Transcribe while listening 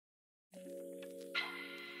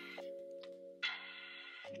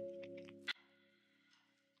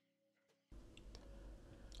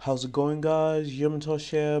How's it going, guys? Yumatosh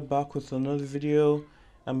here, back with another video.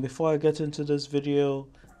 And before I get into this video,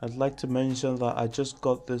 I'd like to mention that I just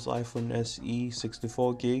got this iPhone SE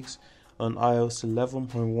 64 gigs on iOS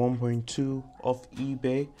 11.1.2 off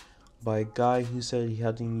eBay by a guy who said he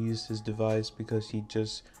hadn't used his device because he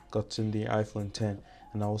just gotten the iPhone 10.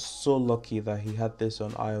 And I was so lucky that he had this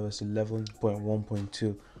on iOS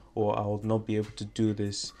 11.1.2, or I would not be able to do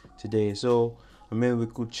this today. So I mean, we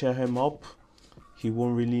could cheer him up. He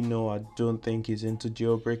won't really know. I don't think he's into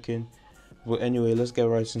jailbreaking. But anyway, let's get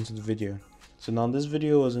right into the video. So now this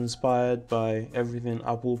video was inspired by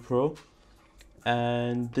Everythingapplepro,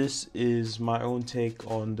 and this is my own take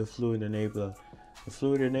on the Fluid Enabler. The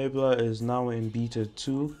Fluid Enabler is now in beta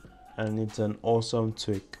 2 and it's an awesome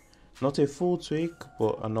tweak. Not a full tweak,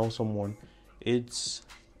 but an awesome one. It's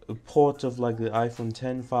a port of like the iPhone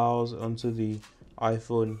 10 files onto the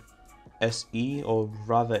iPhone SE, or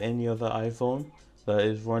rather any other iPhone that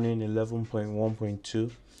is running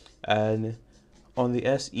 11.1.2. And on the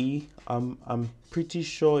SE, I'm pretty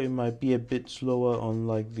sure it might be a bit slower on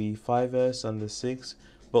like the 5S and the 6,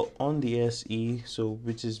 but on the SE, so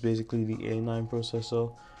which is basically the A9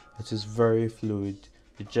 processor, it is very fluid.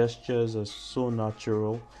 The gestures are so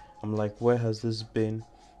natural. I'm like, where has this been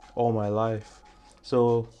all my life?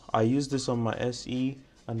 So I use this on my SE,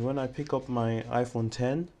 and when I pick up my iPhone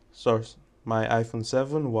 10, sorry, my iPhone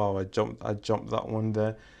 7, wow, I jumped that one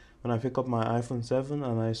there. When I pick up my iPhone 7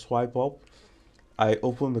 and I swipe up, I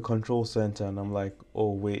open the control center and I'm like,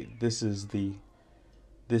 oh wait, this is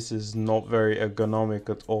not very ergonomic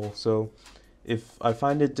at all. So if I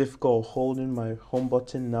find it difficult holding my home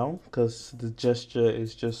button now, because the gesture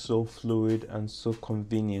is just so fluid and so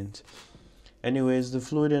convenient. Anyways, the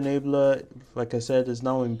Fluid Enabler, like I said, is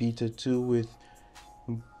now in beta 2 with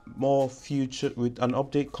an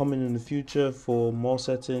update coming in the future for more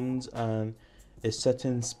settings and a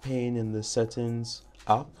settings pane in the settings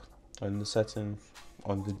app and the settings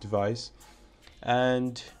on the device.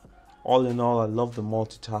 And all in all, I love the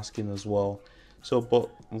multitasking as well. So, but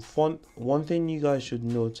one thing you guys should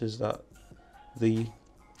note is that the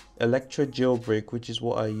Electra Jailbreak, which is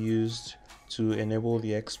what I used to enable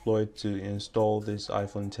the exploit to install this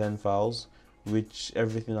iPhone 10 files, which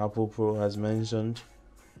Everythingapplepro has mentioned,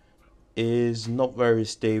 is not very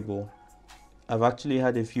stable. I've actually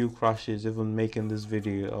had a few crashes even making this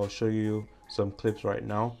video. I'll show you some clips right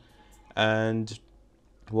now. And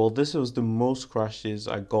well, this was the most crashes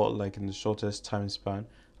I got like in the shortest time span.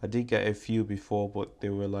 I did get a few before, but they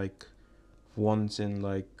were like once in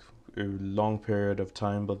like a long period of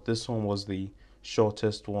time, but this one was the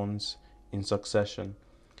shortest ones in succession.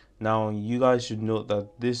 Now you guys should note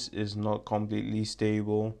that this is not completely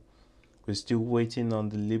stable. We're still waiting on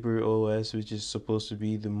the LibreOS, which is supposed to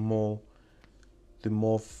be the more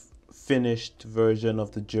finished version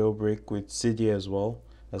of the jailbreak with Cydia as well,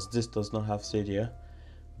 as this does not have Cydia.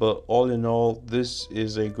 But all in all, this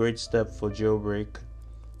is a great step for jailbreak.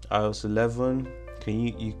 iOS 11,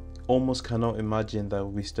 you almost cannot imagine that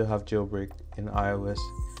we still have jailbreak in iOS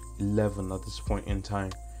 11 at this point in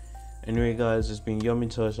time. Anyway guys, it's been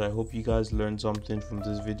Yumatosh. I hope you guys learned something from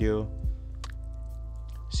this video.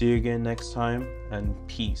 See you again next time, and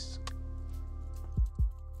peace.